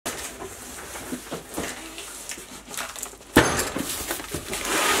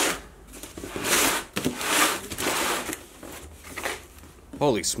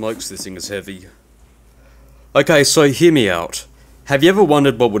Holy smokes, this thing is heavy. Okay, so hear me out. Have you ever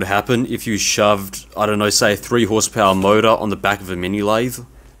wondered what would happen if you shoved, I don't know, say a 3 horsepower motor on the back of a mini lathe?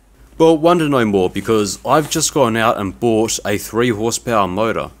 Well, wonder no more, because I've just gone out and bought a 3 horsepower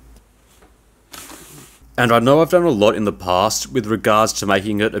motor. And I know I've done a lot in the past with regards to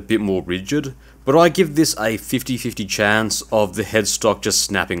making it a bit more rigid, but I give this a 50-50 chance of the headstock just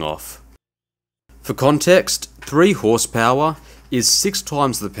snapping off. For context, 3 horsepower is 6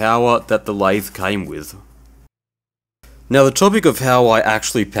 times the power that the lathe came with. Now the topic of how I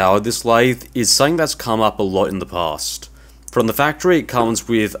actually powered this lathe is something that's come up a lot in the past. From the factory it comes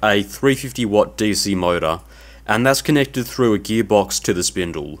with a 350 watt DC motor, and that's connected through a gearbox to the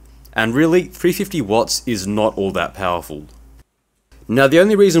spindle. And really, 350 watts is not all that powerful. Now the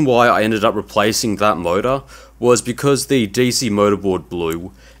only reason why I ended up replacing that motor was because the DC motorboard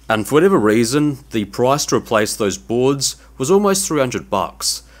blew, and for whatever reason, the price to replace those boards was almost 300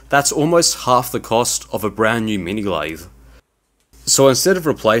 bucks. That's almost half the cost of a brand new mini lathe. So instead of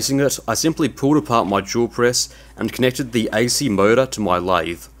replacing it, I simply pulled apart my drill press and connected the AC motor to my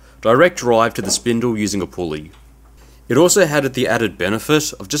lathe, direct drive to the spindle using a pulley. It also had the added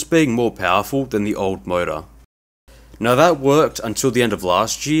benefit of just being more powerful than the old motor. Now that worked until the end of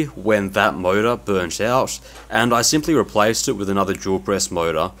last year when that motor burnt out, and I simply replaced it with another drill press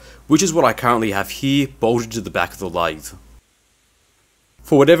motor, which is what I currently have here bolted to the back of the lathe.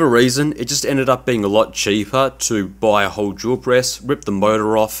 For whatever reason, it just ended up being a lot cheaper to buy a whole drill press, rip the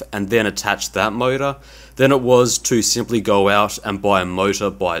motor off, and then attach that motor, than it was to simply go out and buy a motor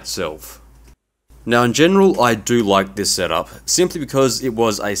by itself. Now in general, I do like this setup, simply because it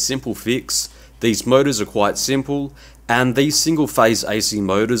was a simple fix, these motors are quite simple, and these single phase AC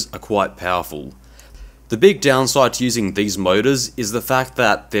motors are quite powerful. The big downside to using these motors is the fact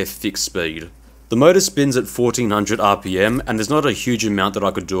that they're fixed speed. The motor spins at 1400 RPM, and there's not a huge amount that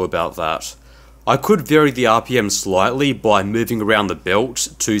I could do about that. I could vary the RPM slightly by moving around the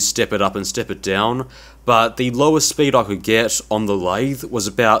belt to step it up and step it down, but the lowest speed I could get on the lathe was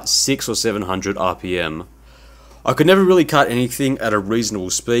about 600 or 700 RPM. I could never really cut anything at a reasonable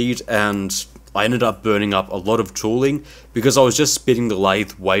speed, and I ended up burning up a lot of tooling because I was just spinning the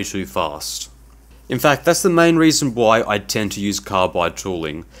lathe way too fast. In fact, that's the main reason why I tend to use carbide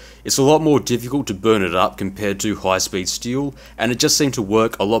tooling. It's a lot more difficult to burn it up compared to high-speed steel, and it just seemed to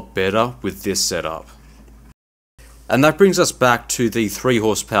work a lot better with this setup. And that brings us back to the 3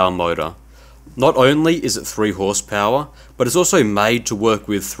 horsepower motor. Not only is it 3 horsepower, but it's also made to work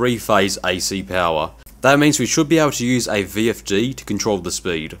with 3-phase AC power. That means we should be able to use a VFD to control the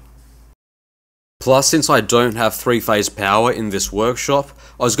speed. Plus, since I don't have 3-phase power in this workshop,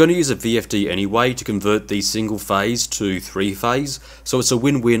 I was going to use a VFD anyway to convert the single phase to 3-phase, so it's a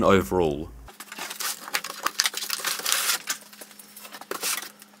win-win overall.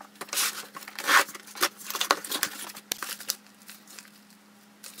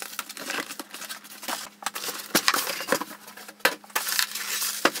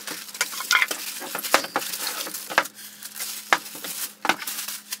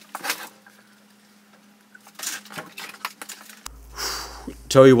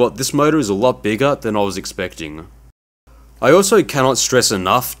 Tell you what, this motor is a lot bigger than I was expecting. I also cannot stress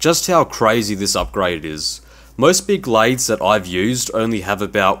enough just how crazy this upgrade is. Most big lathes that I've used only have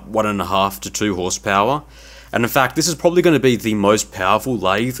about 1.5 to 2 horsepower, and in fact this is probably going to be the most powerful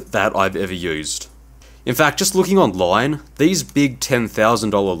lathe that I've ever used. In fact, just looking online, these big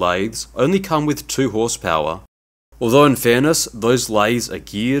 $10,000 lathes only come with 2 horsepower. Although in fairness, those lathes are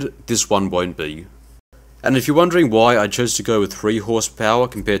geared, this one won't be. And if you're wondering why I chose to go with 3 horsepower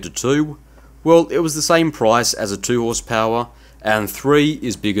compared to 2, well, it was the same price as a 2 horsepower, and 3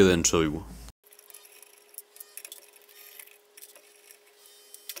 is bigger than 2.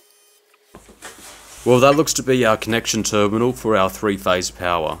 Well, that looks to be our connection terminal for our 3-phase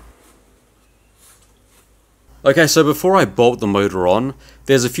power. Okay, so before I bolt the motor on,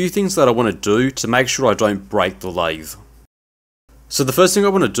 there's a few things that I want to do to make sure I don't break the lathe. So the first thing I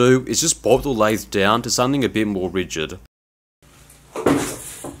want to do is just bolt the lathe down to something a bit more rigid.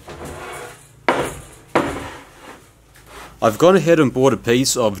 I've gone ahead and bought a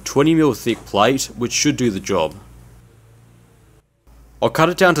piece of 20mm thick plate, which should do the job. I'll cut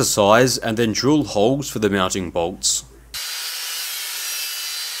it down to size and then drill holes for the mounting bolts.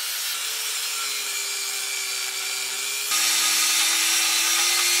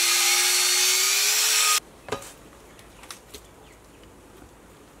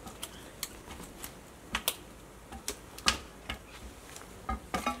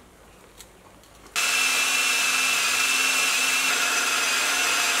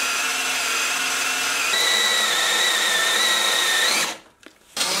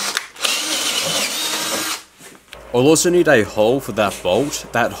 I'll also need a hole for that bolt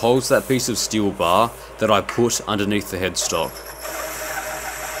that holds that piece of steel bar that I put underneath the headstock.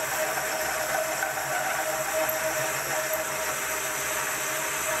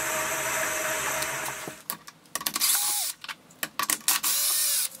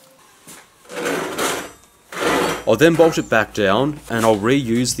 I'll then bolt it back down and I'll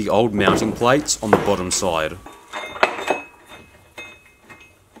reuse the old mounting plates on the bottom side.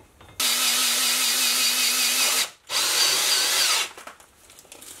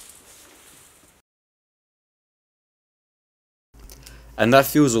 And that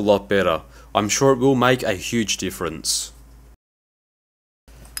feels a lot better. I'm sure it will make a huge difference.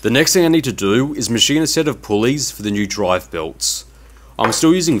 The next thing I need to do is machine a set of pulleys for the new drive belts. I'm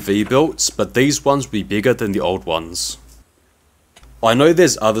still using V-belts, but these ones will be bigger than the old ones. I know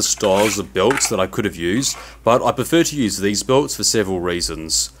there's other styles of belts that I could have used, but I prefer to use these belts for several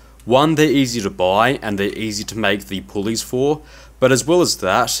reasons. One, they're easy to buy and they're easy to make the pulleys for, but as well as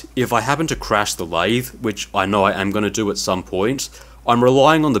that, if I happen to crash the lathe, which I know I am going to do at some point, I'm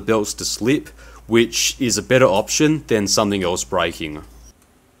relying on the belts to slip, which is a better option than something else breaking.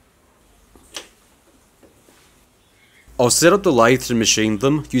 I'll set up the lathe to machine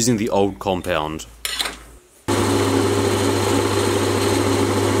them using the old compound.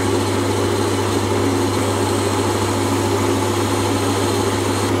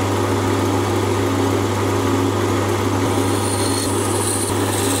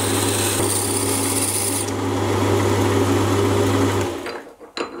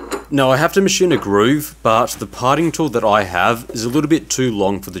 Now I have to machine a groove, but the parting tool that I have is a little bit too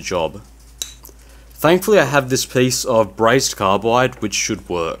long for the job. Thankfully I have this piece of brazed carbide which should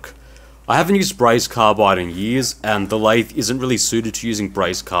work. I haven't used brazed carbide in years and the lathe isn't really suited to using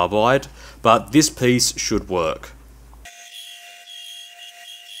brazed carbide, but this piece should work.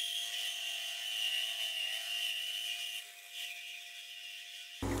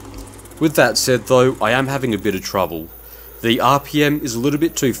 With that said though, I am having a bit of trouble. The RPM is a little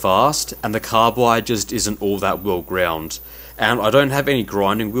bit too fast and the carbide just isn't all that well ground, and I don't have any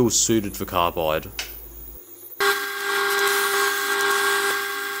grinding wheels suited for carbide.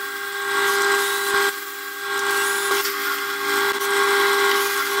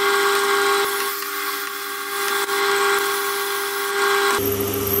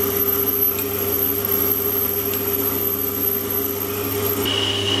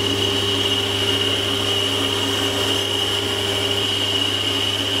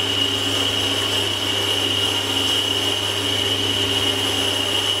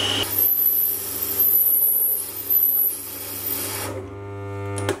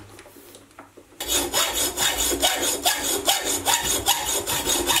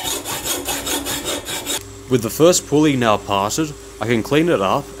 With the first pulley now parted, I can clean it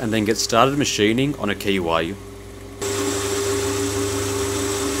up and then get started machining on a keyway.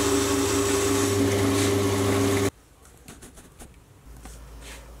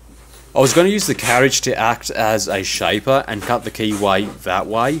 I was going to use the carriage to act as a shaper and cut the keyway that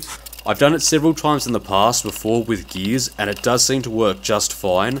way. I've done it several times in the past before with gears and it does seem to work just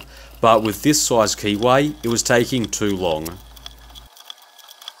fine, but with this size keyway, it was taking too long.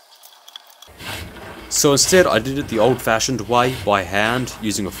 So instead I did it the old-fashioned way, by hand,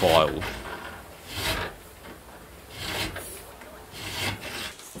 using a file.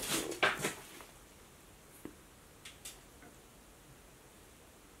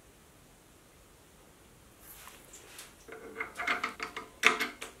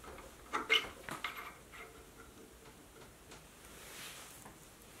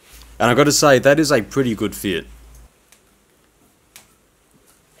 And I've got to say, that is a pretty good fit.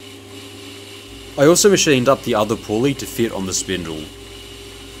 I also machined up the other pulley to fit on the spindle.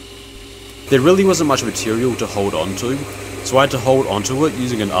 There really wasn't much material to hold onto, so I had to hold onto it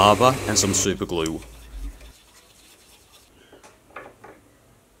using an arbor and some super glue.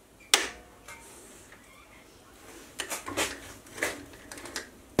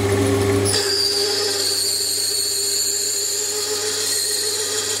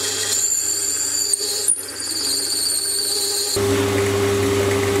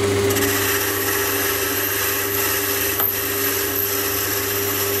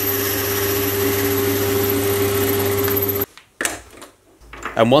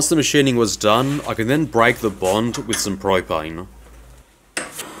 And once the machining was done, I can then break the bond with some propane.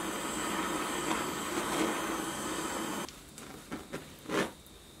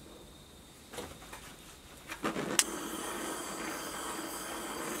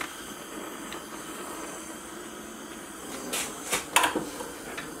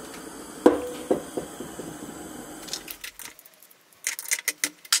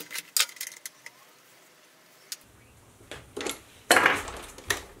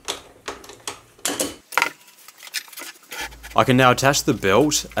 I can now attach the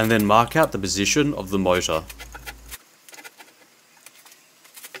belt and then mark out the position of the motor.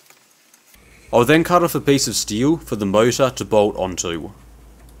 I'll then cut off a piece of steel for the motor to bolt onto.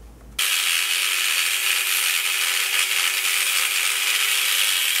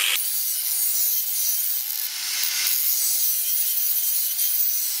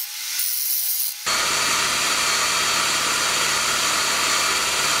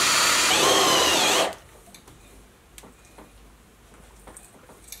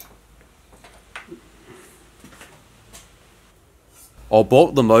 I'll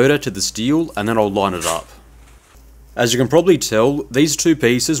bolt the motor to the steel and then I'll line it up. As you can probably tell, these two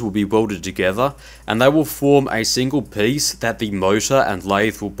pieces will be welded together and they will form a single piece that the motor and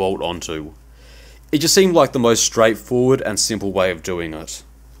lathe will bolt onto. It just seemed like the most straightforward and simple way of doing it.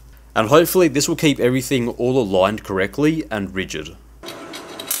 And hopefully this will keep everything all aligned correctly and rigid.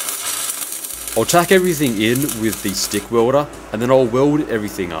 I'll tack everything in with the stick welder and then I'll weld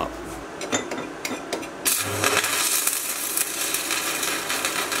everything up.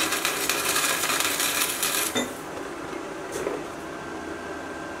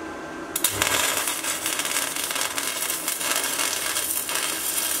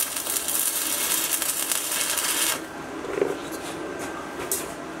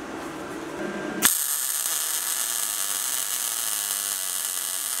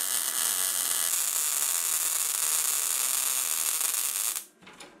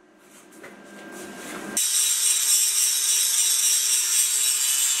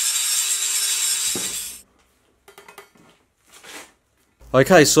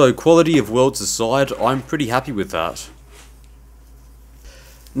 Okay, so quality of welds aside, I'm pretty happy with that.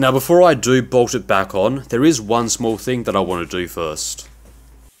 Now before I do bolt it back on, there is one small thing that I want to do first.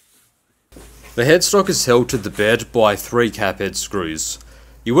 The headstock is held to the bed by 3 cap head screws.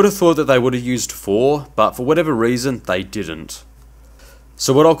 You would have thought that they would have used 4, but for whatever reason they didn't.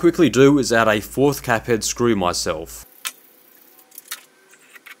 So what I'll quickly do is add a 4th cap head screw myself.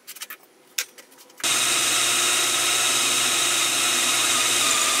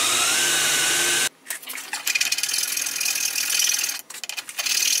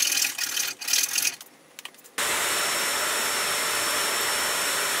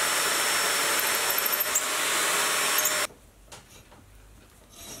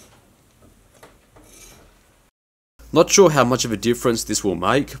 Not sure how much of a difference this will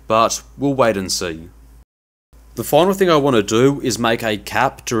make, but we'll wait and see. The final thing I want to do is make a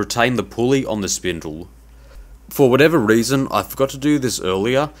cap to retain the pulley on the spindle. For whatever reason, I forgot to do this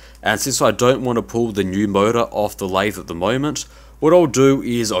earlier, and since I don't want to pull the new motor off the lathe at the moment, what I'll do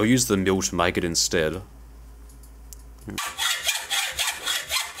is I'll use the mill to make it instead.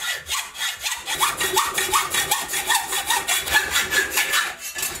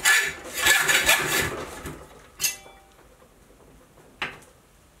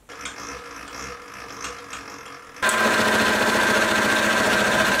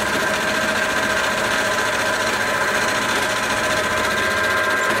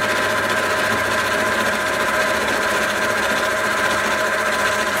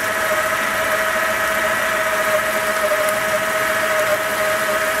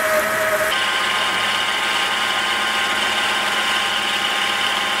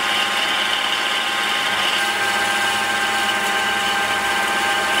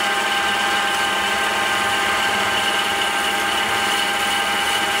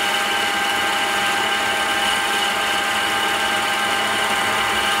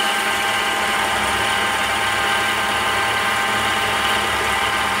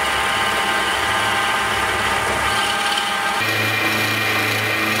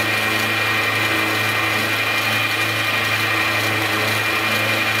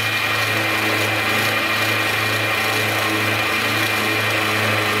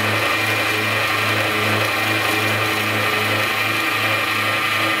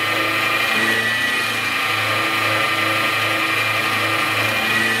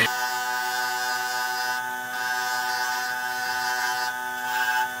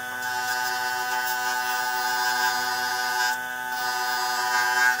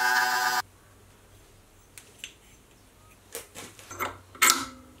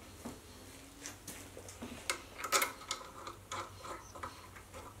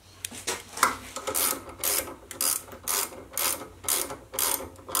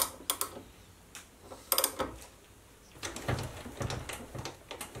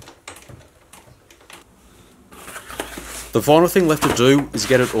 The final thing left to do is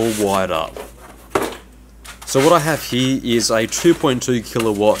get it all wired up. So what I have here is a 2.2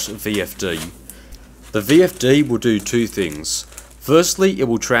 kilowatt VFD. The VFD will do two things. Firstly, it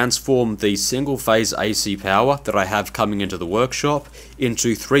will transform the single phase AC power that I have coming into the workshop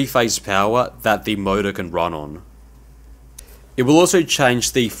into 3-phase power that the motor can run on. It will also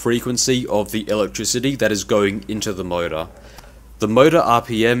change the frequency of the electricity that is going into the motor. The motor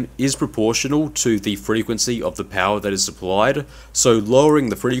RPM is proportional to the frequency of the power that is supplied, so lowering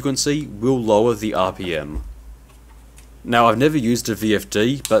the frequency will lower the RPM. Now, I've never used a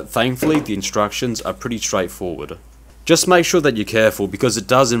VFD, but thankfully the instructions are pretty straightforward. Just make sure that you're careful because it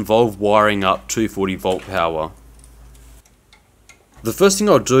does involve wiring up 240 volt power. The first thing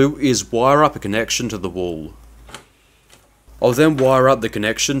I'll do is wire up a connection to the wall. I'll then wire up the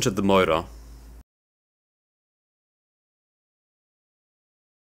connection to the motor.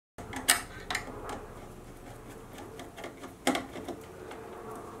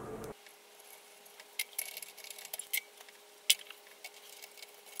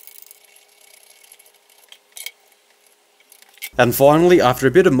 And finally, after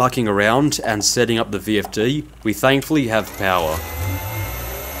a bit of mucking around and setting up the VFD, we thankfully have power.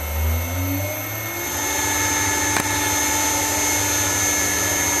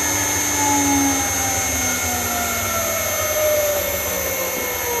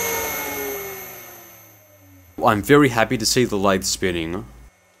 I'm very happy to see the lathe spinning.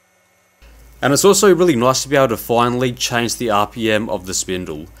 And it's also really nice to be able to finally change the RPM of the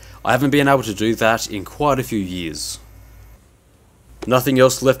spindle. I haven't been able to do that in quite a few years. Nothing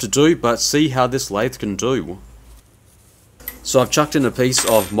else left to do but see how this lathe can do. So I've chucked in a piece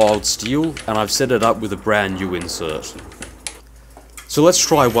of mild steel and I've set it up with a brand new insert. So let's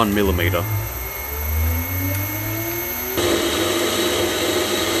try 1mm.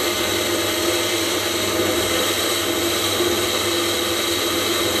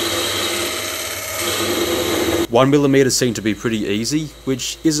 One millimeter seemed to be pretty easy,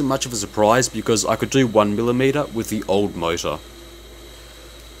 which isn't much of a surprise because I could do 1mm with the old motor.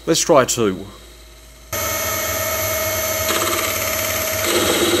 Let's try 2.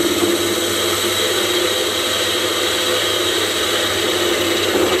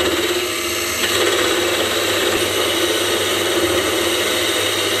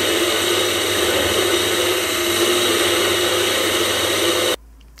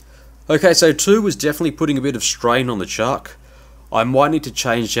 Okay, so 2 was definitely putting a bit of strain on the chuck. I might need to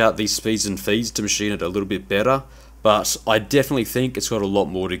change out these speeds and feeds to machine it a little bit better, but I definitely think it's got a lot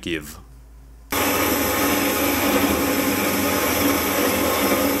more to give.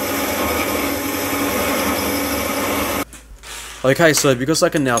 Okay, so because I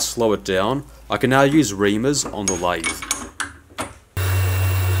can now slow it down, I can now use reamers on the lathe.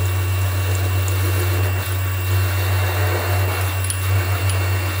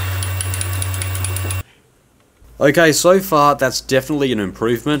 Okay, so far that's definitely an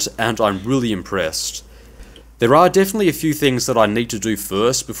improvement and I'm really impressed. There are definitely a few things that I need to do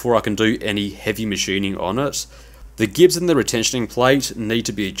first before I can do any heavy machining on it. The gibs and the retentioning plate need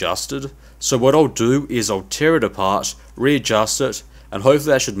to be adjusted, so what I'll do is I'll tear it apart, readjust it, and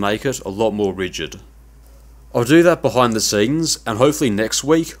hopefully that should make it a lot more rigid. I'll do that behind the scenes, and hopefully next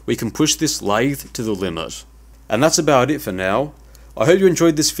week we can push this lathe to the limit. And that's about it for now. I hope you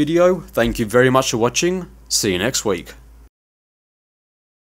enjoyed this video, thank you very much for watching, see you next week.